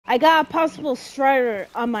I got a possible strider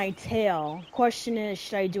on my tail. Question is,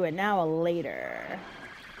 should I do it now or later?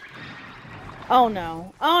 Oh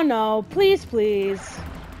no. Oh no. Please, please.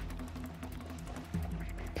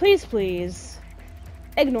 Please, please.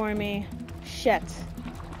 Ignore me. Shit.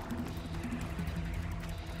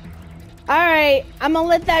 Alright, I'm gonna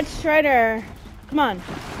let that strider. Come on.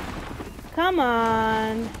 Come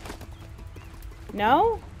on.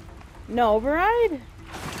 No? No override?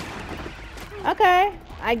 Okay.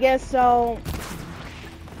 I guess so.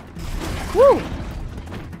 Woo!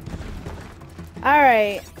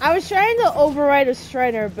 Alright. I was trying to override a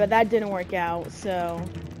strider, but that didn't work out, so.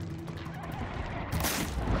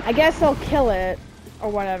 I guess I'll kill it.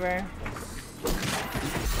 Or whatever.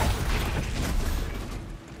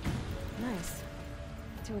 Nice.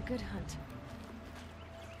 Do a good hunt.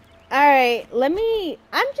 Alright,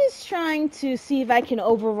 I'm just trying to see if I can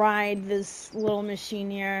override this little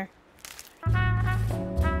machine here.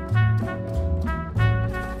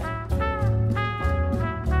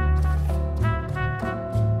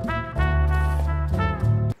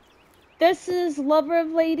 This is Lover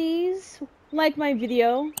of Ladies. Like my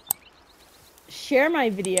video. Share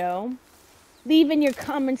my video. Leave in your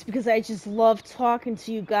comments because I just love talking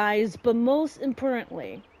to you guys. But most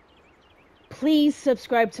importantly, please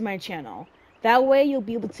subscribe to my channel. That way you'll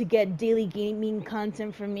be able to get daily gaming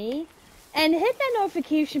content from me. And hit that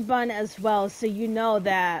notification button as well so you know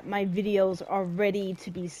that my videos are ready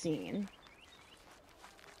to be seen.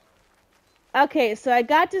 Okay, so I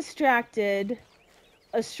got distracted.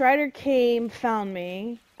 A strider came, found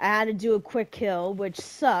me. I had to do a quick kill, which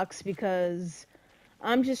sucks because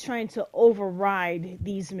I'm just trying to override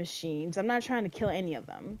these machines. I'm not trying to kill any of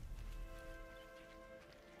them.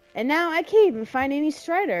 And now I can't even find any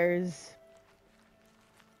striders.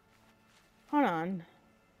 Hold on.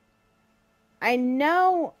 I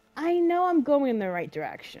know I'm going in the right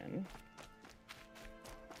direction.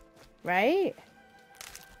 Right?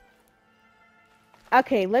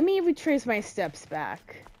 Okay, let me retrace my steps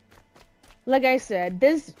back. Like I said,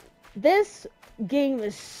 this game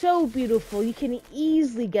is so beautiful. You can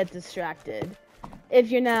easily get distracted if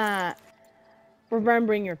you're not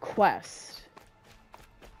remembering your quest.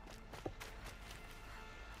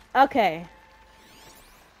 Okay.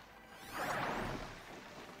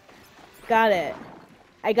 Got it.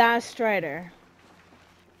 I got a strider.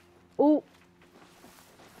 Ooh.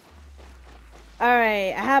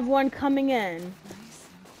 Alright, I have one coming in.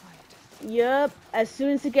 Yup. As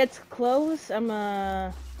soon as it gets close, I'm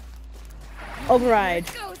override.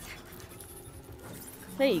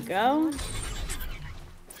 There you go.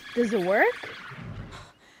 Does it work?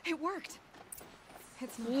 It worked.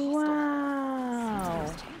 It's not wow.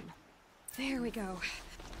 hostile. There we go.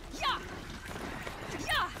 Yeah!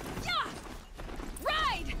 Yeah! Yeah!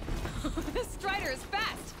 Ride! This strider is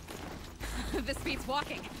fast. This beats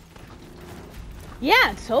walking.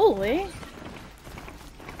 Yeah, totally.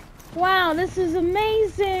 Wow, this is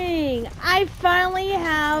amazing! I finally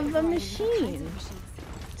have a machine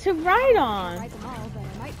to ride on. Ride them all, but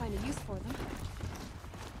I might find a use for them.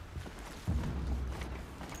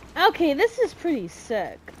 Okay, this is pretty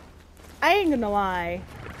sick. I ain't gonna lie.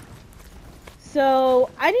 So,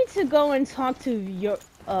 I need to go and talk to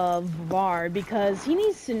Var because he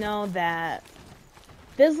needs to know that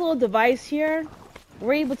this little device here,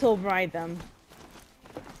 we're able to override them.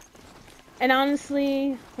 And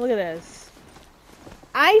honestly, look at this.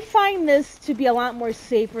 I find this to be a lot more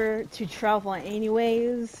safer to travel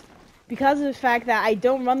anyways, because of the fact that I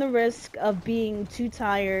don't run the risk of being too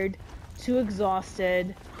tired, too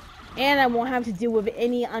exhausted, and I won't have to deal with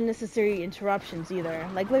any unnecessary interruptions either.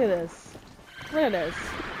 Like, look at this. Look at this.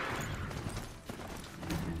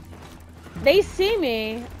 They see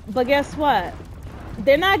me, but guess what?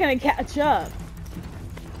 They're not gonna catch up.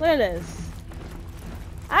 Look at this.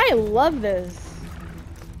 I love this.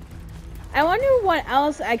 I wonder what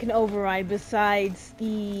else I can override besides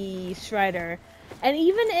the strider. And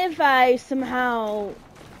even if I somehow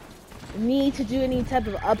need to do any type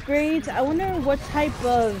of upgrades, I wonder what type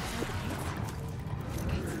of...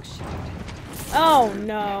 Oh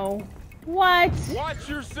no. What? Watch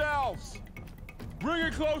yourselves! Bring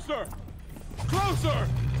it closer! Closer!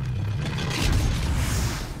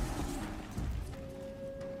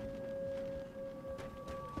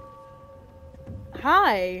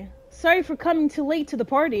 Hi. Sorry for coming too late to the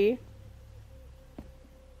party.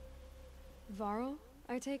 Varl,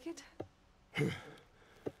 I take it?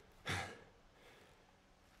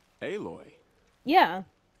 Aloy. Yeah.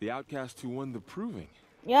 The outcast who won the proving.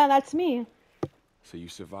 Yeah, that's me. So you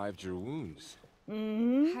survived your wounds.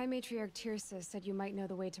 Mm-hmm. High Matriarch Tirsa said you might know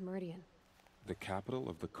the way to Meridian. The capital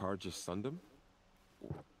of the Carja Sundom?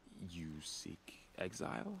 seek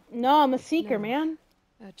exile? No, I'm a seeker, No. man.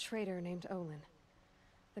 A traitor named Olin.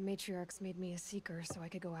 The matriarchs made me a seeker so I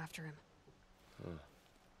could go after him.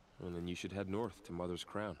 Well, then you should head north to Mother's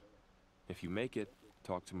Crown. If you make it,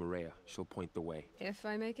 talk to Maria. She'll point the way. If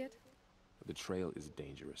I make it? The trail is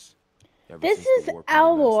dangerous. Ever This since the is War Party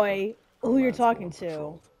Alloy, massacre, our who you're lands go talking to.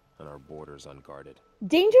 unpatrolled, and our borders unguarded.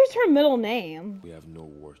 Danger's her middle name. We have no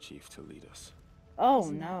war chief to lead us. Oh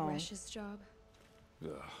Isn't that no. Resh's job?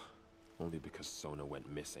 Ugh. Only because Sona went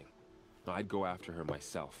missing. I'd go after her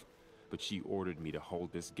myself, but she ordered me to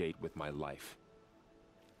hold this gate with my life.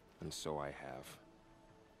 And so I have.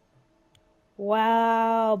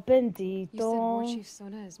 Wow, You said War bendito. Chief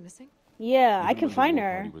Sona is missing? Yeah, I Even can when find the war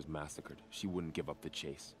her. party was massacred, she wouldn't give up the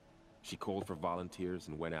chase. She called for volunteers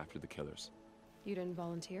and went after the killers. You didn't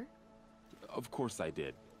volunteer? Of course I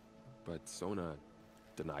did, but Sona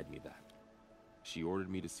denied me that. She ordered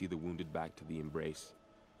me to see the wounded back to the embrace,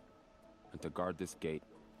 and to guard this gate,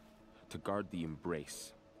 to guard the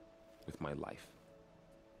embrace with my life.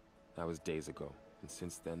 That was days ago, and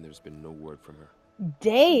since then there's been no word from her.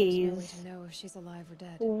 There's no way Days. to know if she's alive or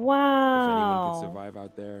dead. If anyone could Wow. survive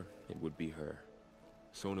out there, it would be her.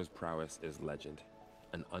 Sona's prowess is legend,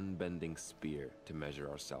 an unbending spear to measure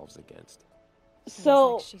ourselves against. Sounds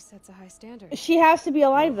So like she sets a high standard. she has to be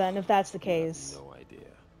alive Ugh, then, if that's the You have case. no idea.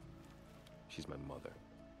 She's my mother.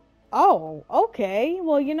 Oh, okay.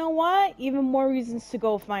 Well, you know what? Even more reasons to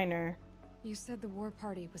go find her. You said the war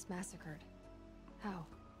party was massacred. How?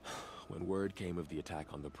 When word came of the attack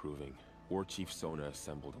on the Proving, War Chief Sona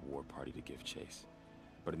assembled a war party to give chase.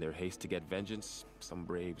 But in their haste to get vengeance, some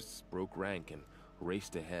braves broke rank and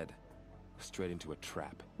raced ahead, straight into a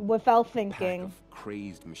trap. Without A pack thinking. of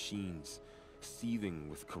crazed machines, seething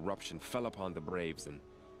with corruption, fell upon the braves and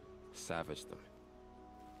savaged them.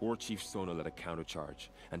 War Chief Sona led a countercharge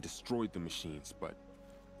and destroyed the machines, but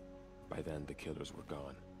by then the killers were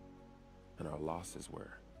gone, and our losses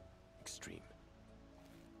were extreme.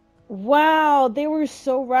 Wow, they were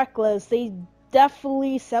so reckless. They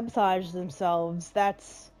definitely sabotaged themselves.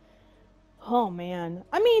 That's... Oh, man.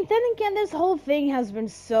 I mean, then again, this whole thing has been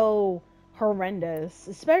so horrendous.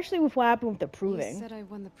 Especially with what happened with the You Proving. said I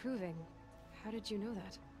won the Proving. How did you know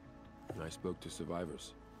that? And I spoke to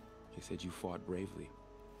survivors. They said you fought bravely,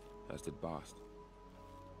 as did Bast.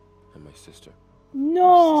 And my sister.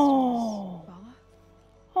 No! Bala?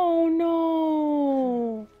 Oh,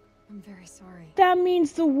 no! I'm very sorry. That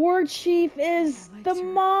means the war chief is I liked the her.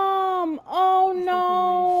 mom! Oh, I think we might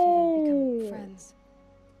have even no! become friends.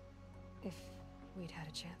 If we'd had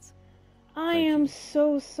a chance. I Thank am you.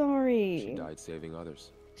 so She sorry. died saving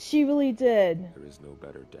others. She really did. There is no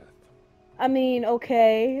better death. I mean,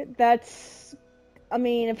 okay, that's... I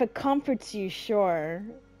mean, if it comforts you, sure.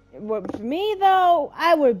 But for me, though,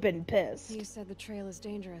 I would have been pissed. You said the trail is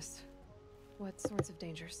dangerous. What sorts of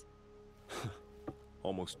dangers?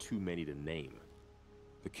 Almost too many to name.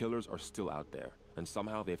 The killers are still out there, and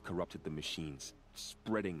somehow they've corrupted the machines,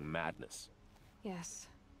 spreading madness. Yes,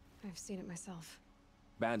 I've seen it myself.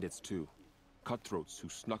 Bandits, too. Cutthroats who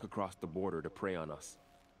snuck across the border to prey on us.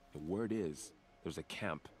 The word is, there's a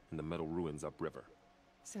camp in the metal ruins upriver.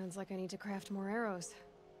 Sounds like I need to craft more arrows.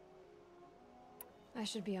 I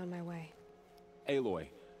should be on my way. Aloy,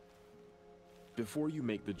 before you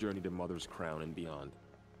make the journey to Mother's Crown and beyond,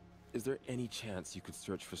 is there any chance you could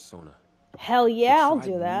search for Sona? Hell yeah, The I'll tribe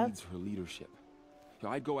do that. needs her leadership.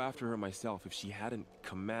 I'd go after her myself if she hadn't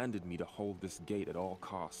commanded me to hold this gate at all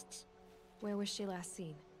costs. Where was she last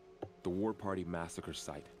seen? The War Party massacre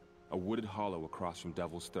site, a wooded hollow across from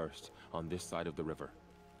Devil's Thirst on this side of the river.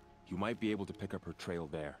 You might be able to pick up her trail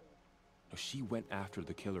there. Now, she went after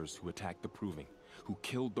the killers who attacked the Proving, who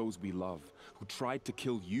killed those we love, who tried to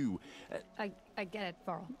kill you. I get it,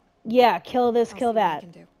 Varl. Yeah, kill this, I'll kill see what I that.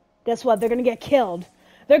 can do. Guess what? They're gonna get killed.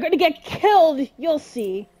 They're gonna get killed! You'll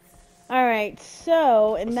see. Alright,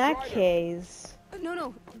 so, in that case...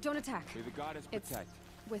 No, don't attack. May the goddess It's protect.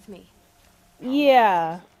 with me.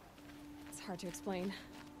 Yeah. It's hard to explain.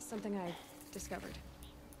 Something I discovered.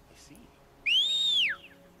 I see.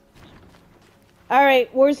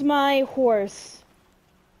 Alright, where's my horse?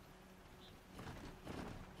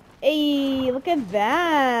 Hey, look at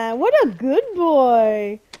that. What a good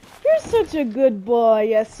boy. You're such a good boy.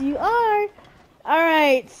 Yes, you are.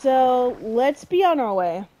 Alright, so let's be on our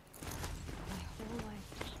way. My whole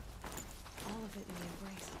life. All of it in the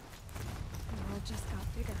embrace. The world just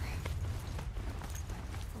got bigger.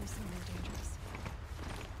 But also more dangerous.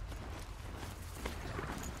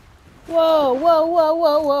 Whoa, whoa, whoa,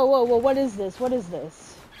 whoa, whoa, whoa, whoa. What is this? What is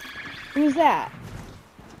this? Who's that?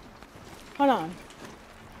 Hold on.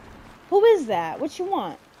 Who is that? What you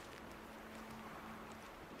want?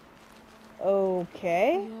 Are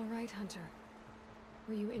Okay. you all right, Hunter?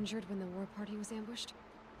 Were you injured when the war party was ambushed?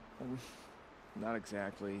 Not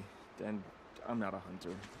exactly. And I'm not a hunter,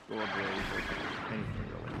 or a brave, or anything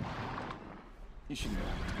really. You should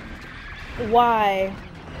know. Why?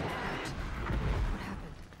 What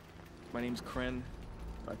happened? My name's Kren.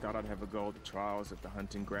 I thought I'd have a go at the trials at the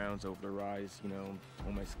hunting grounds over the rise, you know,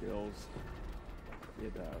 hone my skills.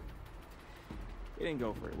 It didn't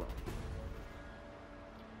go very well.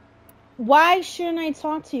 Why shouldn't I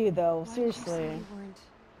talk to you though? Why did you say Seriously. you weren't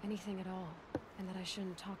anything at all, and that I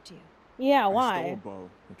shouldn't talk to you? Yeah, I stole a why? bow,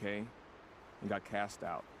 okay? And got cast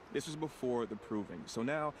out. This was before the proving, so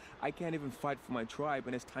now I can't even fight for my tribe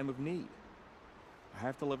in its time of need. I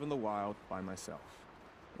have to live in the wild by myself,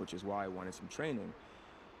 which is why I wanted some training.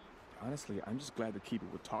 Honestly, I'm just glad the Keeper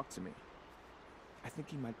would talk to me. I think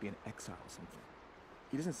he might be in exile or something.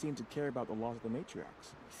 He doesn't seem to care about the laws of the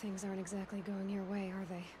matriarchs. Things aren't exactly going your way, are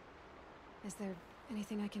they? Is there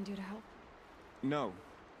anything I can do to help? No,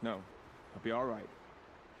 I'll be all right.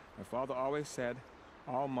 My father always said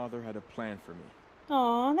our mother had a plan for me.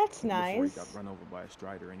 Aw, that's Before he nice. got run over by a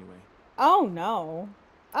strider anyway. Oh no.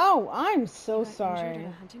 Oh, I'm so You got sorry. injured at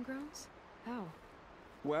a hunting grounds? How?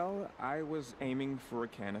 Well, I was aiming for a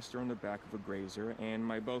canister on the back of a grazer and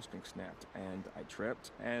my bowstring snapped and I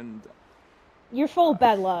tripped and... You're full of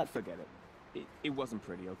bad luck. Forget it. It wasn't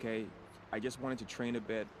pretty, okay? I just wanted to train a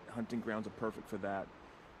bit. Hunting grounds are perfect for that.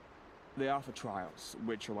 They offer trials,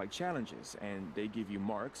 which are like challenges, and they give you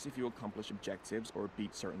marks if you accomplish objectives or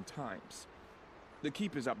beat certain times. The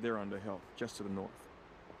Keeper's up there on the hill, just to the north.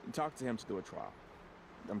 Talk to him to do a trial.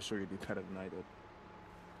 I'm sure you'd do better than I did.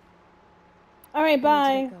 All right, I need to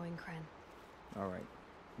bye. get going, Kren. All right.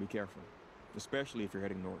 Be careful, especially if you're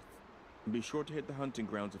heading north. And be sure to hit the hunting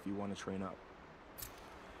grounds if you want to train up.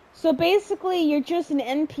 So basically, you're just an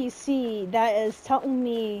NPC that is telling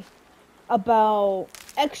me about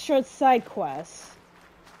extra side quests.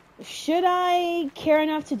 Should I care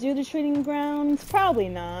enough to do the training grounds? Probably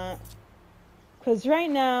not. Because right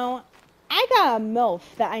now, I got a MILF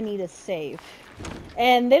that I need to save.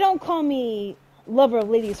 And they don't call me lover of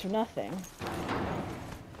ladies for nothing.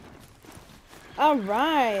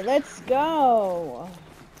 Alright, let's go.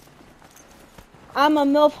 I'm a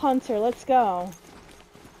MILF hunter, let's go.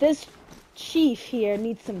 This chief here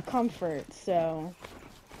needs some comfort, so...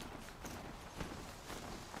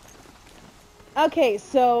 Okay,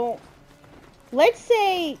 so... Let's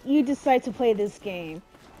say you decide to play this game.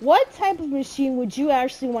 What type of machine would you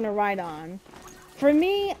actually want to ride on? For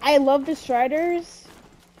me, I love the Striders,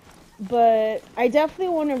 but I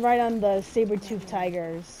definitely want to ride on the saber-toothed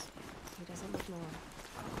tigers. He doesn't look normal.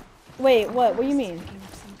 Wait, what? What do you mean? Picking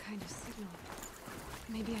up some kind of signal.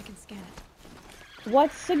 Maybe I can scan it.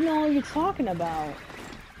 What signal are you talking about?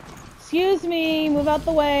 Excuse me, move out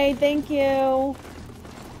the way, thank you.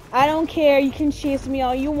 I don't care, you can chase me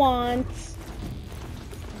all you want.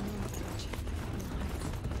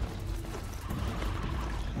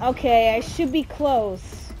 Okay, I should be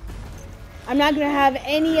close. I'm not gonna have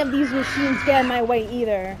any of these machines get in my way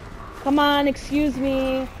either. Come on, excuse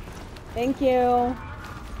me. Thank you.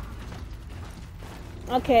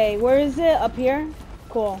 Okay, where is it? Up here?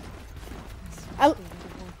 Cool.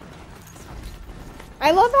 I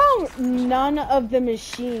love how none of the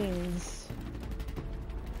machines...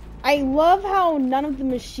 I love how none of the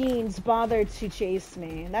machines bothered to chase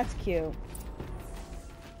me. That's cute.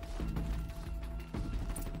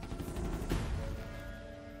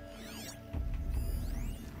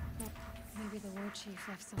 Maybe the war chief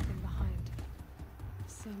left something behind.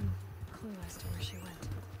 Some clue as to where she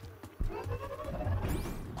went.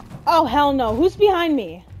 Oh, hell no. Who's behind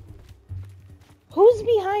me? Who's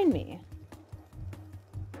behind me?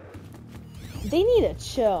 They need to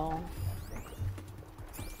chill.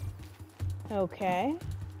 Okay.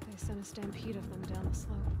 They sent a stampede of them down the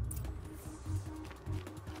slope.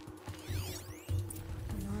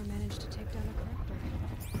 And Nora managed to take down a corruptor.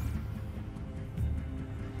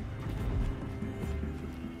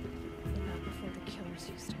 But not before the killers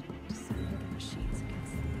used it to send other machines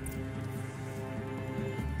against them.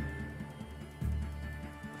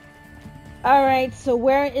 Alright, so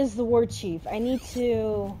where is the war chief? I need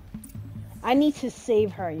to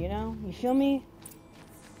save her, you know? You feel me?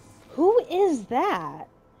 Who is that?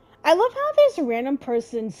 I love how this random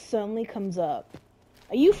person suddenly comes up.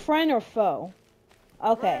 Are you friend or foe?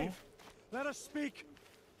 Okay. Brave, let us speak.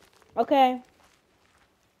 Okay.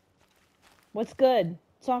 What's good?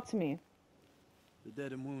 Talk to me. The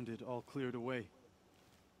dead and wounded all cleared away.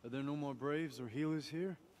 Are there no more braves or healers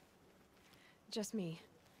here? Just me.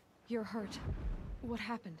 You're hurt. What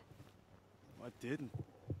happened? I didn't.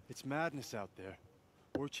 It's madness out there.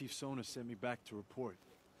 War Chief Sona sent me back to report.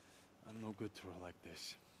 I'm no good to her like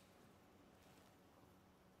this.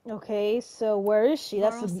 Okay, so where is she?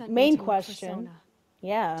 That's Varl the sent me main to look for question. Sona.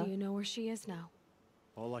 Yeah. Do you know where she is now?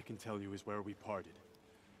 All I can tell you is where we parted.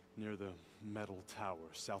 Near the metal tower,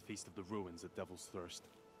 southeast of the ruins at Devil's Thirst.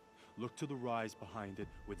 Look to the rise behind it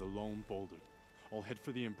with a lone boulder. I'll head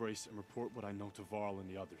for the Embrace and report what I know to Varl and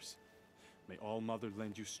the others. May All Mother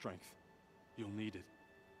lend you strength. You'll need it,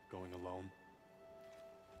 going alone.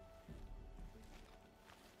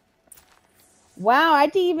 Wow, I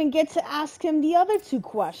didn't even get to ask him the other two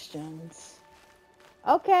questions.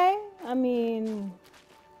 Okay, I mean...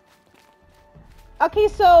 Okay,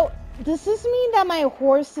 so does this mean that my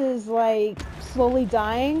horse is, like, slowly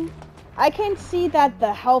dying? I can see that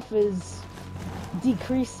the health is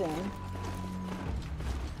decreasing.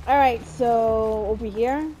 Alright, so over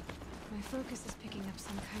here. My focus is picking up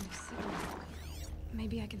some kind of signal.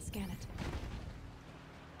 Maybe I can scan it.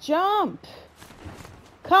 Jump!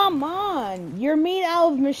 Come on! You're made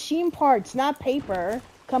out of machine parts, not paper.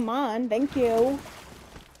 Come on, thank you.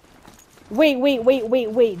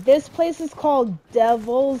 Wait. This place is called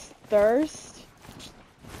Devil's Thirst.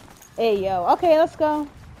 Hey, yo. Okay, let's go.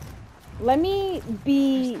 Let me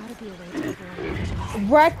be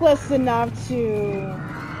reckless enough to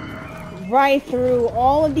ride through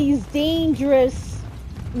all of these dangerous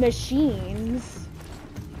machines.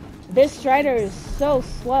 This strider is so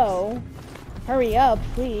slow. Hurry up,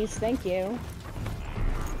 please. Thank you.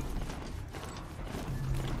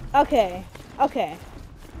 Okay.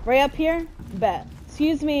 Right up here? Bet.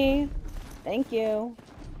 Excuse me. Thank you.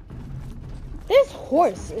 This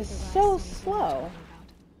horse is so slow.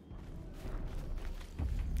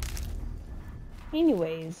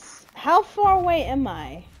 Anyways, how far away am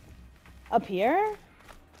I? Up here?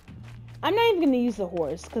 I'm not even gonna use the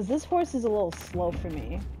horse, because this horse is a little slow for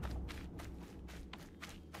me.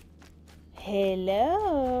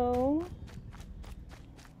 Hello?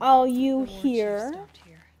 Are you here?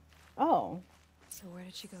 Oh. So where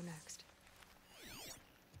did she go next?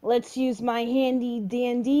 Let's use my handy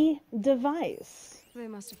dandy device. They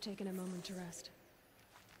must have taken a moment to rest.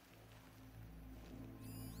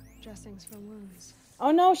 Dressings for wounds.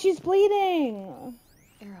 Oh no, she's bleeding!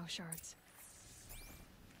 Arrow shards.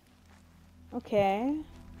 Okay.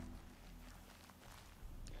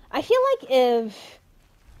 I feel like if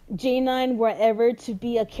J9 were ever to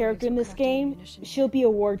be a character in this game, she'll be a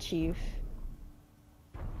war chief.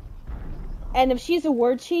 And if she's a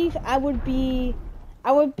war chief, I would be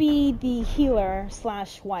the healer /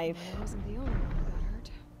 wife. I wasn't the only one who got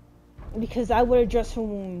hurt. Because I would address her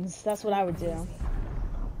wounds. That's what I would do.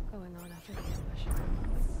 Going on after the ambush.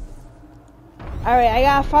 Alright, I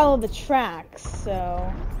gotta follow the tracks,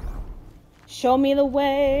 so... Show me the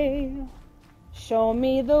way. Show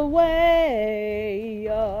me the way.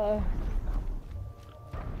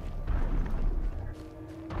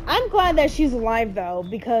 I'm glad that she's alive though,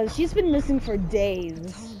 because she's been missing for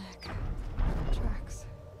days. Tracks.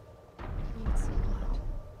 Need some blood.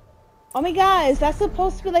 Oh my god, is that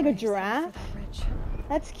supposed to be like a giraffe?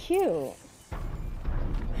 That's cute.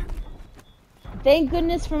 Thank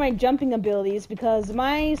goodness for my jumping abilities, because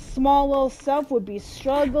my small little self would be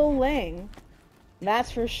struggling.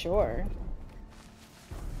 That's for sure.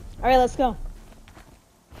 Alright, let's go.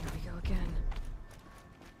 Here we go again.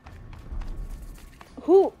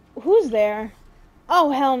 Who's there?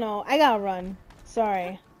 Oh, hell no. I gotta run.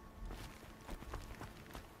 Sorry.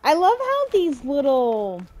 I love how these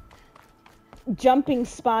little jumping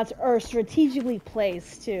spots are strategically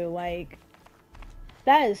placed, too. Like,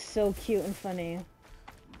 that is so cute and funny.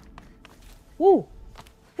 Woo!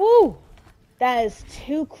 Woo! That is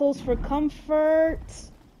too close for comfort.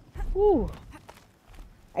 Woo!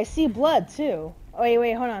 I see blood, too. Oh,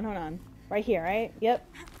 wait, hold on. Right here, right? Yep.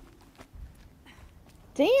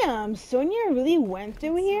 Damn, Sonia really went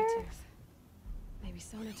through here? Maybe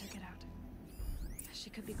Sona took it out. She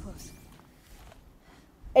could be close.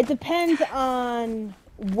 It depends on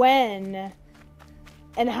when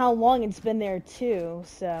and how long it's been there too,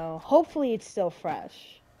 so hopefully it's still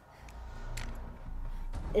fresh.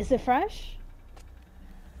 Is it fresh?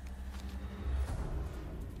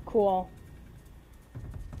 Cool.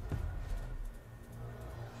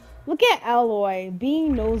 Look at Alloy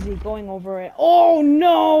being nosy, going over it. Oh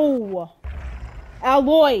no!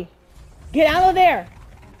 Alloy! Get out of there!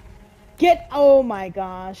 Oh my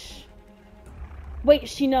gosh. Wait,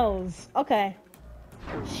 she knows. Okay.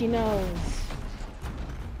 She knows.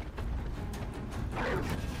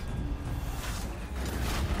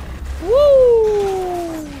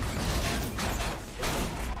 Woo!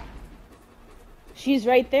 She's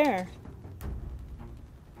right there.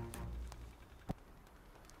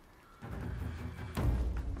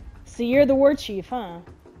 So you're the war chief, huh?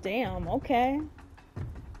 Damn, okay.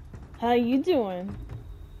 How you doing?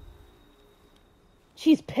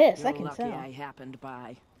 She's pissed, I You're can lucky tell. I happened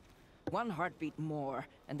by. One heartbeat more,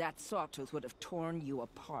 and that sawtooth would have torn you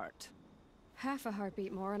apart. Half a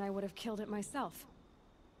heartbeat more and I would have killed it myself.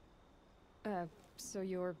 So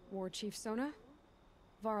you're War Chief Sona?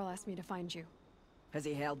 Varl asked me to find you. Has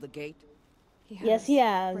he held the gate? He has. Yes, he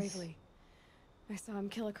has. Bravely. I saw him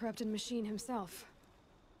kill a corrupted machine himself.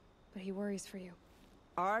 But he worries for you.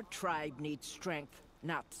 Our tribe needs strength,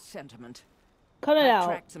 not sentiment. Cut it I out.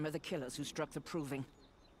 tracked some of the killers who struck the Proving.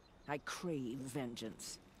 I crave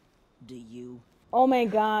vengeance. Do you? Oh my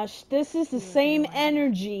gosh, this is the You have same no idea.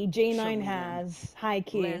 energy Show J9 me then. has. High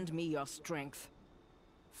key. Lend me your strength.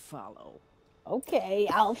 Follow. Okay,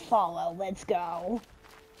 I'll follow. Let's go.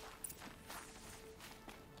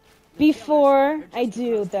 The Before killers are I just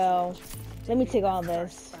do, across the though, bridge. let me take all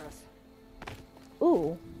this.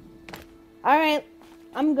 Ooh. Alright,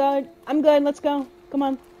 I'm good. I'm good. Let's go. Come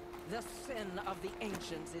on. The sin of the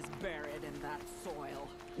ancients is buried in that soil.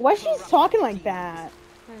 Why she's Corrupted talking like deeds. that?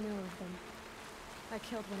 I know of them. I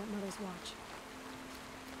killed one at Mother's Watch.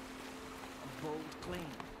 A bold claim.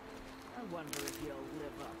 I wonder if you'll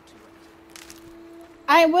live up to it.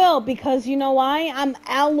 I will, because you know why? I'm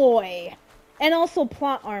alloy. And also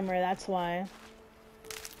plot armor, that's why.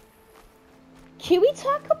 Can we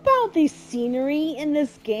talk about the scenery in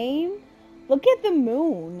this game? Look at the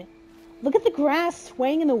moon. Look at the grass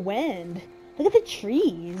swaying in the wind. Look at the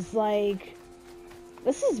trees. Like,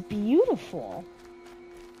 this is beautiful.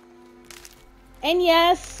 And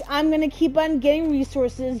yes, I'm gonna keep on getting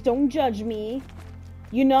resources. Don't judge me.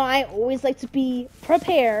 You know, I always like to be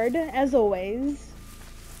prepared, as always.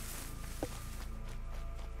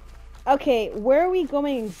 Okay, where are we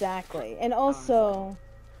going exactly? And also...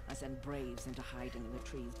 I send braves into hiding in the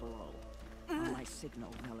trees below. On my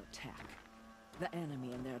signal, they'll attack. The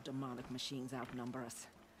enemy and their demonic machines outnumber us,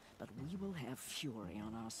 but we will have fury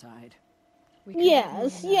on our side. We could have more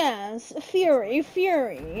Yes, than that. yes. Fury,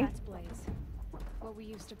 fury. That's blaze. What we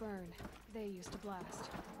used to burn, they used to blast.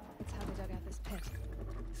 That's how they dug out this pit.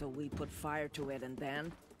 So we put fire to it and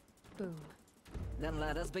then? Boom. Then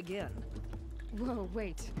let us begin. Whoa,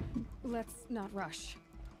 wait. Let's not rush.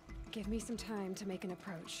 Give me some time to make an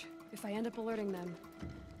approach. If I end up alerting them,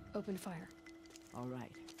 open fire. All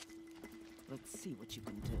right. Let's see what you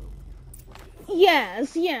can do.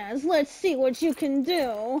 Yes, yes. Let's see what you can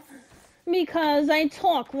do. Because I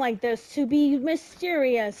talk like this to be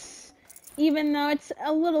mysterious. Even though it's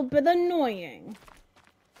a little bit annoying.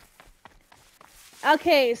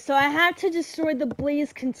 Okay, so I have to destroy the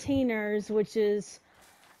blaze containers, which is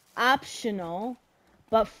optional.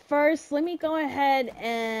 But first, let me go ahead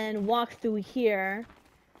and walk through here.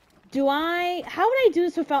 How would I do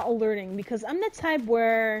this without alerting? Because I'm the type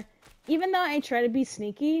where, even though I try to be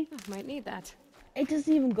sneaky, Oh, might need that. it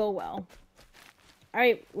doesn't even go well.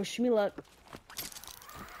 Alright, wish me luck.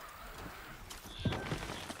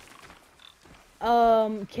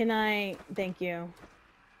 Thank you.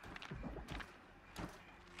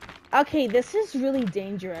 Okay, this is really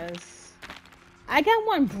dangerous. I got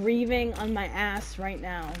one breathing on my ass right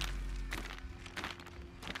now.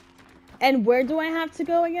 And where do I have to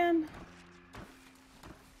go again?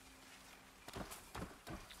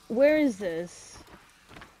 Where is this?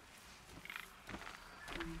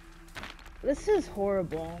 This is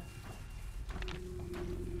horrible.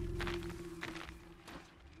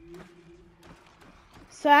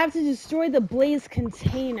 So I have to destroy the blaze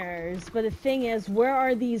containers, but the thing is, where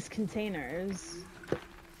are these containers?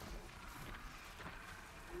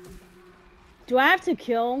 Do I have to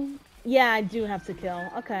kill? Yeah, I do have to kill.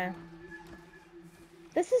 Okay.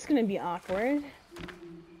 This is gonna be awkward.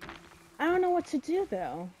 I don't know what to do,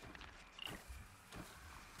 though.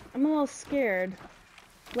 I'm a little scared.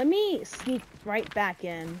 Let me sneak right back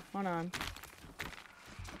in. Hold on.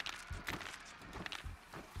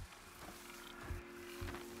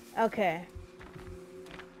 Okay.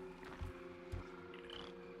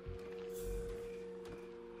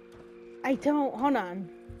 Hold on.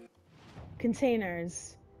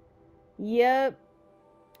 Containers. Yep.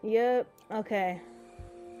 Okay.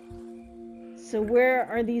 So where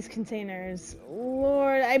are these containers?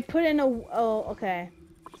 Lord, I put in oh, okay.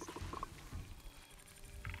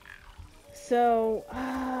 So,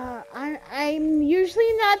 I'm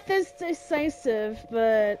usually not this decisive,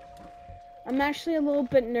 but I'm actually a little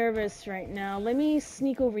bit nervous right now. Let me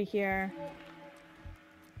sneak over here.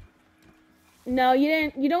 No,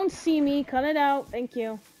 you don't see me. Cut it out. Thank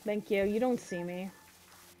you. You don't see me.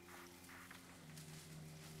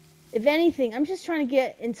 If anything, I'm just trying to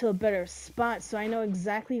get into a better spot so I know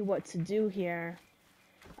exactly what to do here.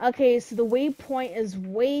 Okay, so the waypoint is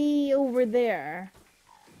way over there.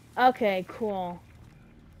 Okay, cool.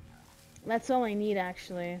 That's all I need,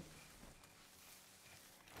 actually.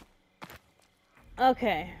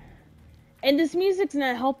 Okay. And this music's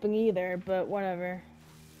not helping either, but whatever.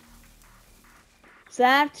 So I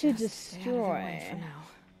have to Just stay out of their way for destroy.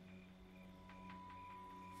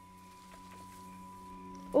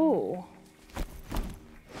 now. Ooh.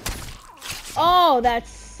 Oh, that's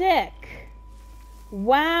sick.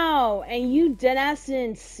 Wow, and you deadass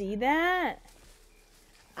didn't see that?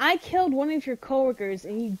 I killed one of your coworkers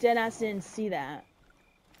and you deadass didn't see that.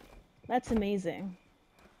 That's amazing.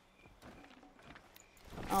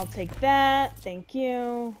 I'll take that. Thank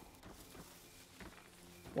you.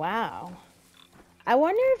 Wow. I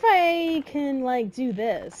wonder if I can, like, do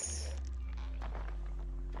this.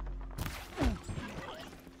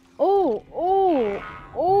 Oh, oh,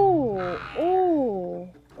 oh, oh,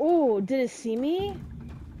 oh. Did it see me?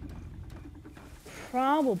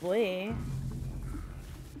 Probably.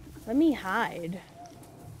 Let me hide.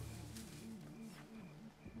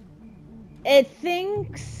 It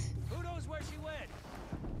thinks... Who knows where she went?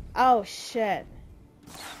 Oh, shit.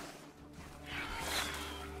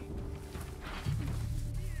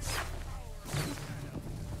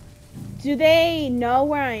 Do they know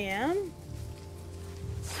where I am?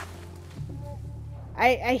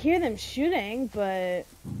 I hear them shooting, but...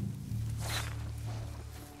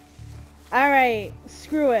 Alright,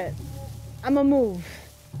 screw it. I'ma move.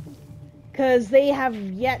 Because they have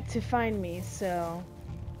yet to find me, so...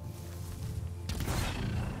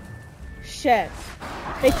 Shit.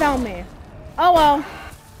 They found me. Oh well.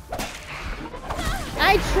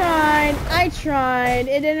 I tried.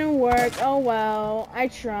 It didn't work. Oh well. I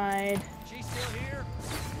tried. She's still here?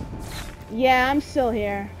 Yeah, I'm still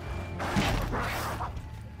here.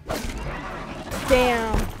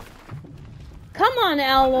 Damn. Come on,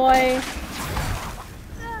 Alloy.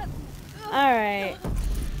 Alright.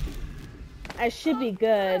 I should be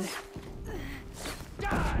good.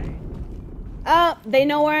 Die! Oh, they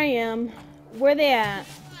know where I am. Where they at?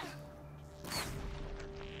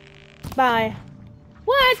 Bye.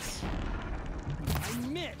 What? I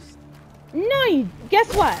missed! No, you...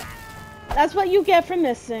 Guess what? That's what you get for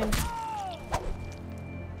missing.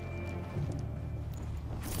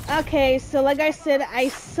 Okay, so like I said, I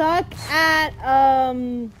suck at,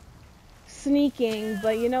 sneaking,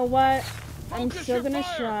 but you know what? I'm Focus still your gonna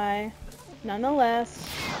fire. try. Nonetheless.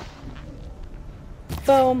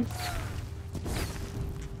 Boom.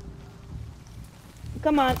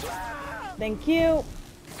 Come on. Thank you.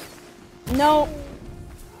 No.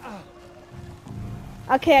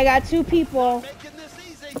 Okay, I got 2 people. Making this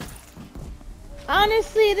easy!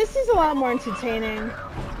 Honestly, this is a lot more entertaining.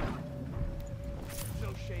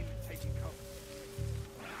 No shame in taking cover.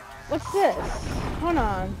 What's this? Hold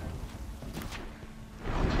on.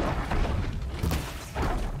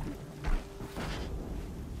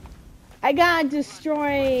 I gotta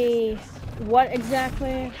destroy... What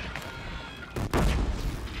exactly?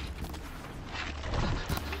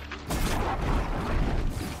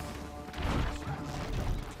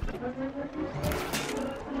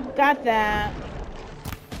 Got that.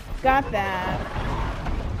 Got that.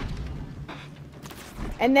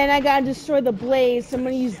 And then I gotta destroy the blaze, so I'm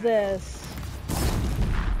gonna use this.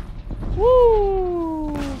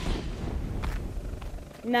 Woo!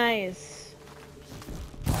 Nice.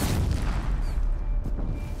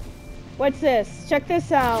 What's this? Check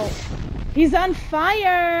this out. He's on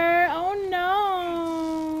fire! Oh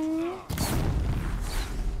no!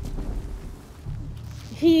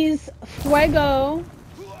 He's fuego.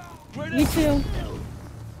 You too.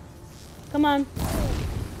 Come on.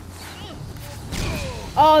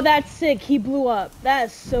 Oh, that's sick. He blew up. That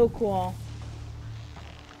is so cool.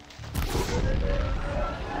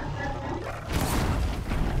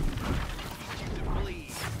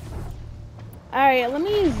 Alright, let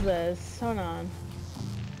me use this. Hold on.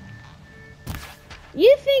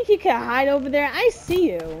 You think you can hide over there? I see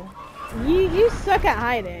you. You suck at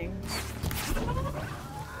hiding.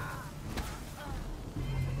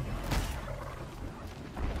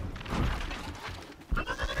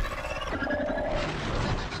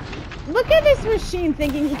 Look at this machine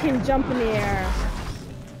thinking he can jump in the air.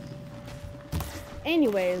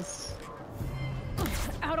 Anyways.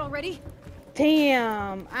 Out already?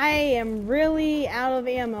 Damn, I am really out of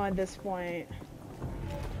ammo at this point.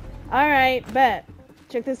 Alright, bet.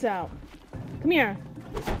 Check this out. Come here.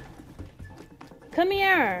 Come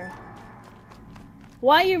here.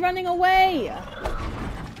 Why are you running away?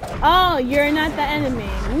 Oh, you're not the enemy.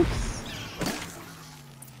 Oops.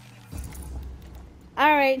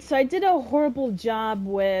 Alright, so I did a horrible job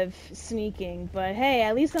with sneaking, but hey,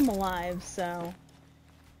 at least I'm alive, so...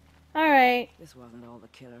 Alright. This wasn't all the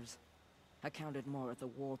killers. I counted more at the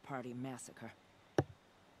War Party massacre.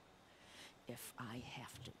 If I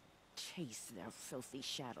have to chase their filthy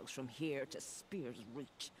shadows from here to Spear's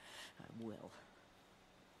Reach, I will.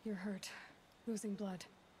 You're hurt. Losing blood.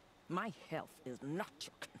 My health is not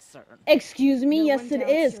your concern. Excuse me? No Yes, one it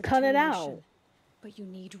doubts is. your Cut it out. determination, but you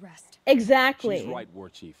need rest. Exactly. She's right, War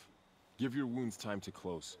Chief. Give your wounds time to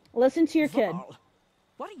close. Listen to your kid. Val,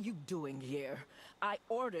 what are you doing here? I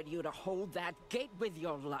ordered you to hold that gate with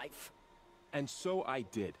your life. And so I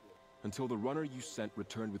did, until the runner you sent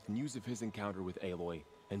returned with news of his encounter with Aloy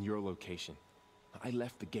and your location. I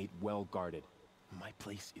left the gate well guarded. My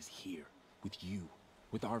place is here, with you,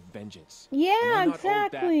 with our vengeance. Am Yeah, I not owed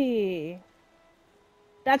exactly.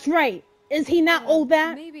 That's right. Is he not owed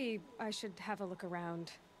that? Maybe I should have a look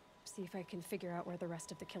around. See if I can figure out where the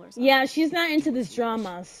rest of the killers are. Yeah, she's not into this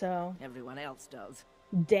drama, so... Everyone else does.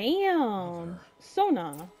 Damn.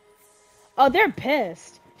 Sona. Oh, they're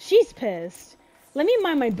pissed. She's pissed. Let me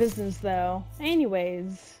mind my business, though.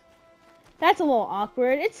 Anyways. That's a little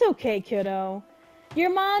awkward. It's okay, kiddo.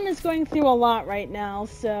 Your mom is going through a lot right now,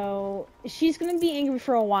 so... she's gonna be angry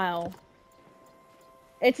for a while.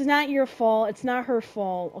 It's not your fault. It's not her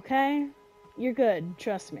fault, okay? You're good.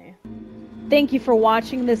 Trust me. Thank you for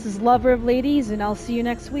watching. This is Lover of Ladies, and I'll see you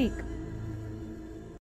next week.